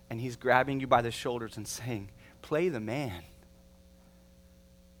lukewarmness, and he's grabbing you by the shoulders and saying, play the man.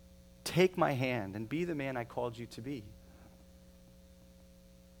 Take my hand and be the man I called you to be.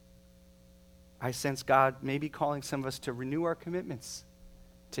 I sense God maybe calling some of us to renew our commitments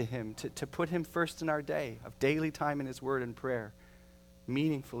to him, to put him first in our day of daily time in his word and prayer,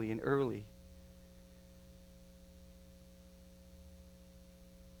 meaningfully and early.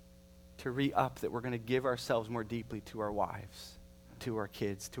 To re-up that we're going to give ourselves more deeply to our wives, to our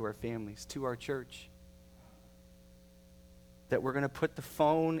kids, to our families, to our church. That we're going to put the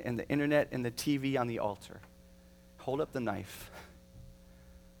phone and the internet and the TV on the altar. Hold up the knife.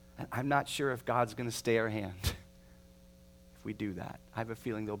 And I'm not sure if God's going to stay our hand if we do that. I have a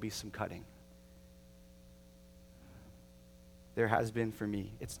feeling there'll be some cutting. There has been for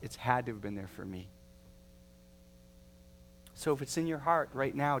me. It's had to have been there for me. So if it's in your heart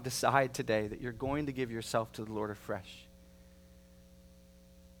right now, decide today that you're going to give yourself to the Lord afresh.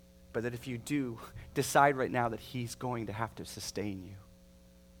 But that if you do, decide right now that he's going to have to sustain you.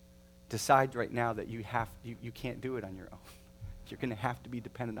 Decide right now that you can't do it on your own. You're going to have to be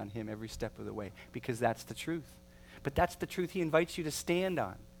dependent on him every step of the way, because that's the truth. But that's the truth he invites you to stand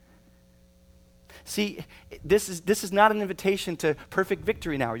on. See, this is not an invitation to perfect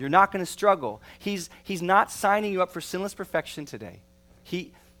victory now. You're not going to struggle. He's not signing you up for sinless perfection today.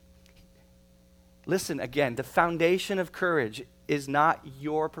 Listen, again, the foundation of courage is not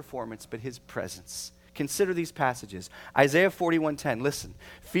your performance, but his presence. Consider these passages. Isaiah 41:10, listen.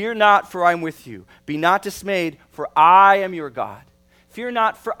 Fear not, for I am with you. Be not dismayed, for I am your God. Fear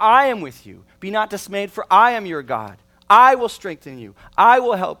not, for I am with you. Be not dismayed, for I am your God. I will strengthen you. I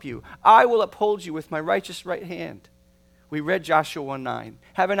will help you. I will uphold you with my righteous right hand. We read Joshua 1:9.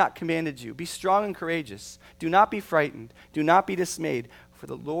 Have I not commanded you? Be strong and courageous. Do not be frightened. Do not be dismayed, for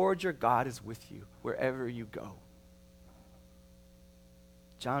the Lord your God is with you wherever you go.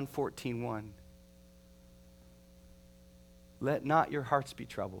 John 14:1. Let not your hearts be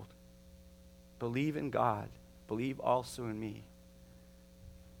troubled. Believe in God. Believe also in me.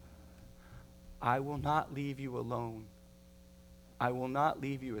 I will not leave you alone. I will not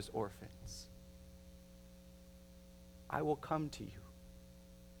leave you as orphans. I will come to you.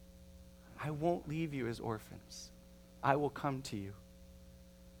 I won't leave you as orphans. I will come to you.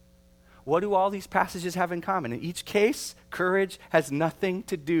 What do all these passages have in common? In each case, courage has nothing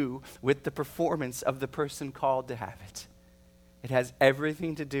to do with the performance of the person called to have it. It has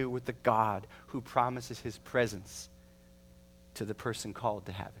everything to do with the God who promises his presence to the person called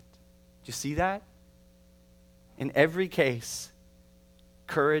to have it. Do you see that? In every case,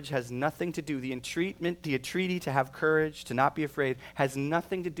 courage has nothing to do, the entreaty to have courage, to not be afraid, has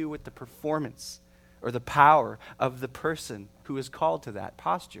nothing to do with the performance or the power of the person who is called to that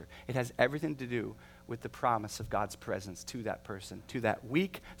posture. It has everything to do with the promise of God's presence to that person, to that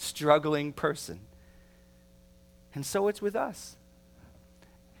weak, struggling person. And so it's with us.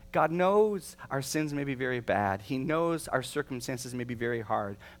 God knows our sins may be very bad. He knows our circumstances may be very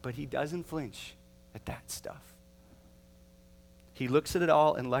hard, but he doesn't flinch at that stuff. He looks at it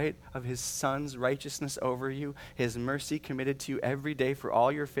all in light of his son's righteousness over you, his mercy committed to you every day for all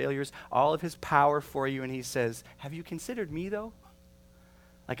your failures, all of his power for you, and he says, have you considered me though?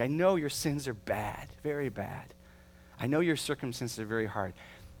 Like, I know your sins are bad, very bad. I know your circumstances are very hard,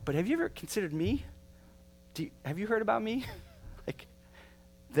 but have you ever considered me? Have you heard about me? Like,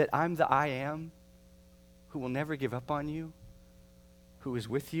 that I'm the I am who will never give up on you, who is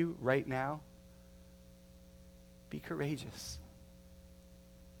with you right now? Be courageous.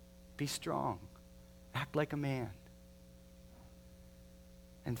 Be strong. Act like a man.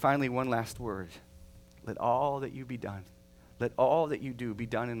 And finally, one last word. Let all that you be done. Let all that you do be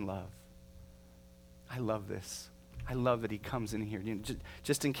done in love. I love this. I love that he comes in here. You know,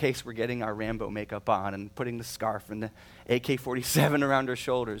 just in case we're getting our Rambo makeup on and putting the scarf and the AK-47 around our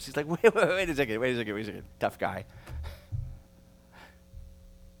shoulders. He's like, wait a second. Tough guy.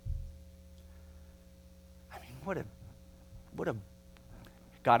 I mean, what a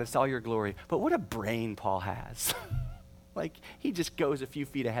God, it's all your glory. But what a brain Paul has. Like, he just goes a few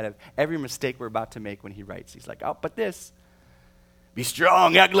feet ahead of every mistake we're about to make when he writes. He's like, oh, but this, be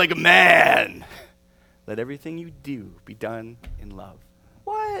strong, act like a man. Let everything you do be done in love.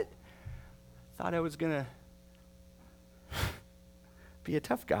 What? Thought I was going to be a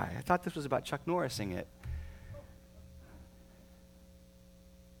tough guy. I thought this was about Chuck Norrising it.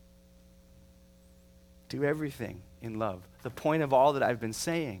 Do everything in love. The point of all that I've been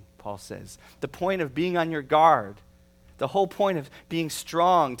saying, Paul says. The point of being on your guard. The whole point of being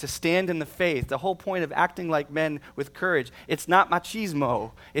strong, to stand in the faith. The whole point of acting like men with courage. It's not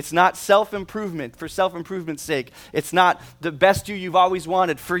machismo. It's not self-improvement for self-improvement's sake. It's not the best you've always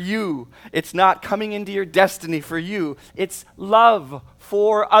wanted for you. It's not coming into your destiny for you. It's love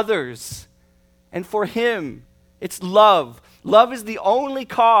for others and for him. It's love. Love is the only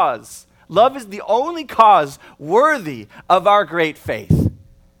cause. Love is the only cause worthy of our great faith.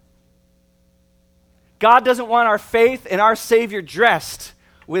 God doesn't want our faith in our Savior dressed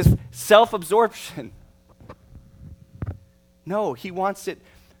with self-absorption. No, he wants it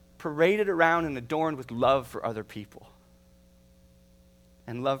paraded around and adorned with love for other people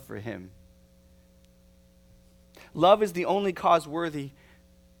and love for him. Love is the only cause worthy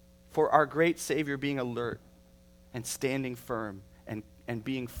for our great Savior being alert and standing firm and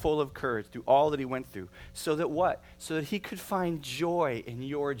being full of courage through all that he went through. So that what? So that he could find joy in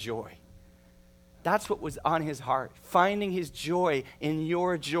your joy. That's what was on his heart, finding his joy in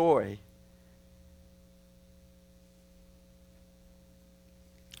your joy.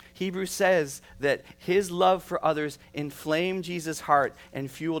 Hebrews says that his love for others inflamed Jesus' heart and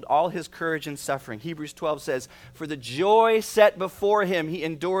fueled all his courage in suffering. Hebrews 12 says, for the joy set before him, he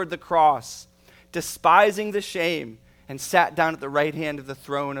endured the cross, despising the shame, and sat down at the right hand of the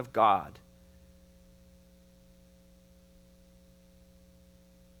throne of God.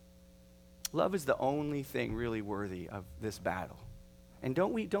 Love is the only thing really worthy of this battle. And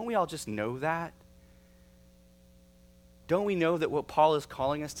don't we all just know that? Don't we know that what Paul is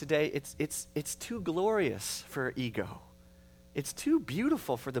calling us today, it's too glorious for ego. It's too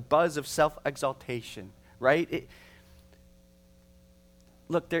beautiful for the buzz of self-exaltation, right?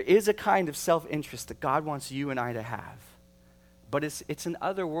 Look, there is a kind of self-interest that God wants you and I to have. But it's an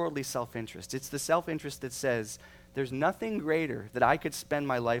otherworldly self-interest. It's the self-interest that says, there's nothing greater that I could spend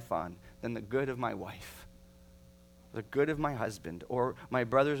my life on than the good of my wife, the good of my husband, or my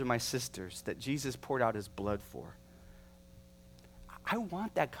brothers or my sisters that Jesus poured out his blood for. I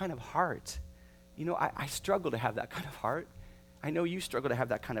want that kind of heart. You know, I struggle to have that kind of heart. I know you struggle to have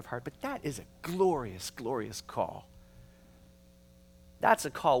that kind of heart, but that is a glorious, glorious call. That's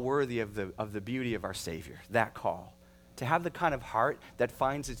a call worthy of the beauty of our Savior, that call. To have the kind of heart that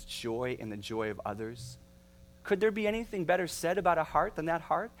finds its joy in the joy of others. Could there be anything better said about a heart than that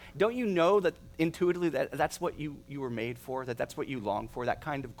heart? Don't you know that intuitively that's what you were made for, that's what you long for, that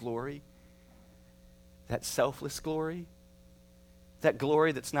kind of glory? That selfless glory? That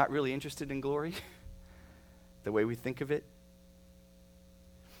glory that's not really interested in glory? The way we think of it?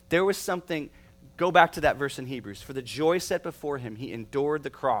 There was something, go back to that verse in Hebrews. For the joy set before him, he endured the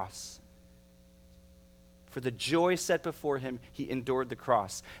cross. For the joy set before him, he endured the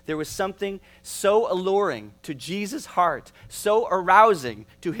cross. There was something so alluring to Jesus' heart, so arousing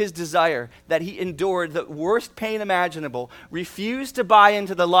to his desire, that he endured the worst pain imaginable, refused to buy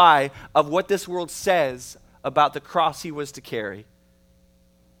into the lie of what this world says about the cross he was to carry.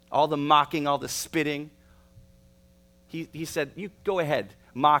 All the mocking, all the spitting. He said, you go ahead,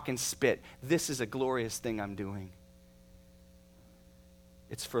 mock and spit. This is a glorious thing I'm doing.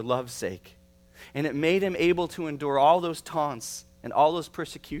 It's for love's sake. And it made him able to endure all those taunts and all those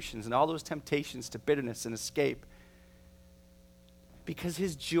persecutions and all those temptations to bitterness and escape. Because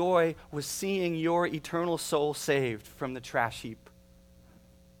his joy was seeing your eternal soul saved from the trash heap.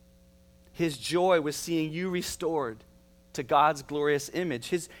 His joy was seeing you restored to God's glorious image.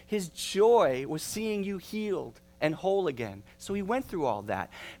 His joy was seeing you healed and whole again. So he went through all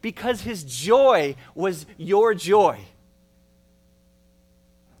that because his joy was your joy.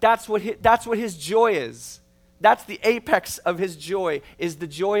 That's what his joy is. That's the apex of his joy, is the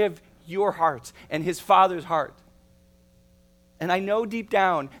joy of your heart and his Father's heart. And I know deep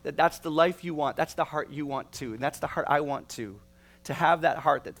down that that's the life you want. That's the heart you want too. And that's the heart I want too. To have that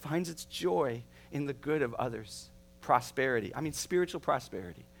heart that finds its joy in the good of others. Prosperity. I mean, spiritual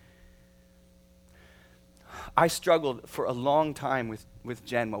prosperity. I struggled for a long time with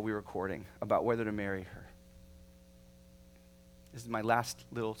Jen while we were recording about whether to marry her. This is my last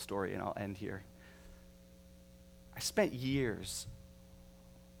little story, and I'll end here. I spent years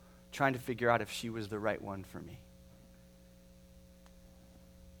trying to figure out if she was the right one for me.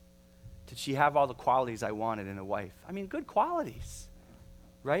 Did she have all the qualities I wanted in a wife? I mean, good qualities,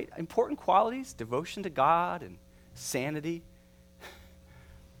 right? Important qualities, devotion to God and sanity.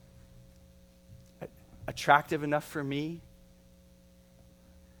 Attractive enough for me.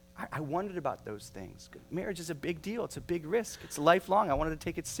 I wondered about those things. Marriage is a big deal. It's a big risk. It's lifelong. I wanted to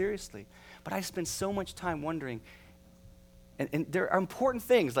take it seriously. But I spent so much time wondering, and there are important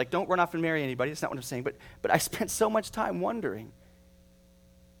things, like don't run off and marry anybody. That's not what I'm saying. But I spent so much time wondering,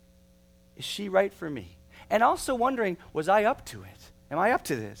 is she right for me? And also wondering, was I up to it? Am I up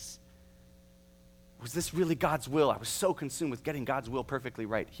to this? Was this really God's will? I was so consumed with getting God's will perfectly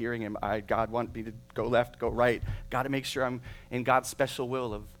right, hearing him. God want me to go left, go right. Got to make sure I'm in God's special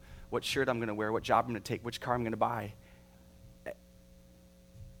will of what shirt I'm going to wear, what job I'm going to take, which car I'm going to buy.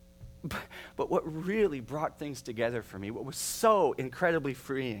 But what really brought things together for me, what was so incredibly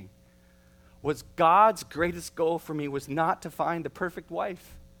freeing, was God's greatest goal for me was not to find the perfect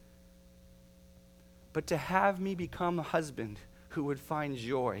wife, but to have me become a husband who would find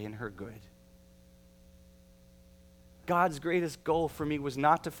joy in her good. God's greatest goal for me was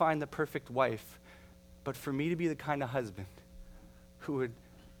not to find the perfect wife, but for me to be the kind of husband who would,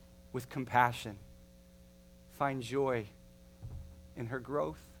 with compassion, find joy in her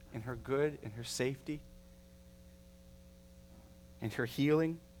growth, in her good, in her safety, in her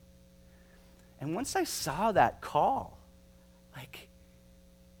healing. And once I saw that call,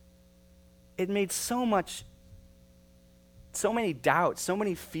 it made so many doubts, so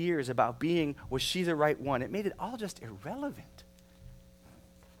many fears about was she the right one? It made it all just irrelevant.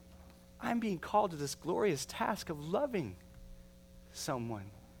 I'm being called to this glorious task of loving someone.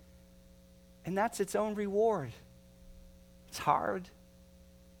 And that's its own reward. It's hard.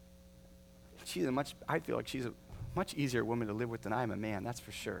 I feel like she's a much easier woman to live with than I am a man, that's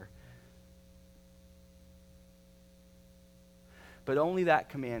for sure. But only that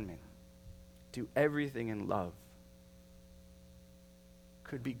commandment, do everything in love,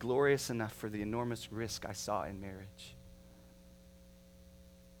 could be glorious enough for the enormous risk I saw in marriage.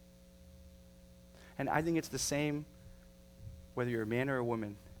 And I think it's the same whether you're a man or a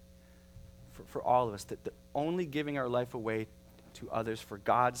woman, for all of us, that only giving our life away to others for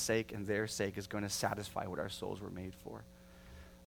God's sake and their sake is going to satisfy what our souls were made for.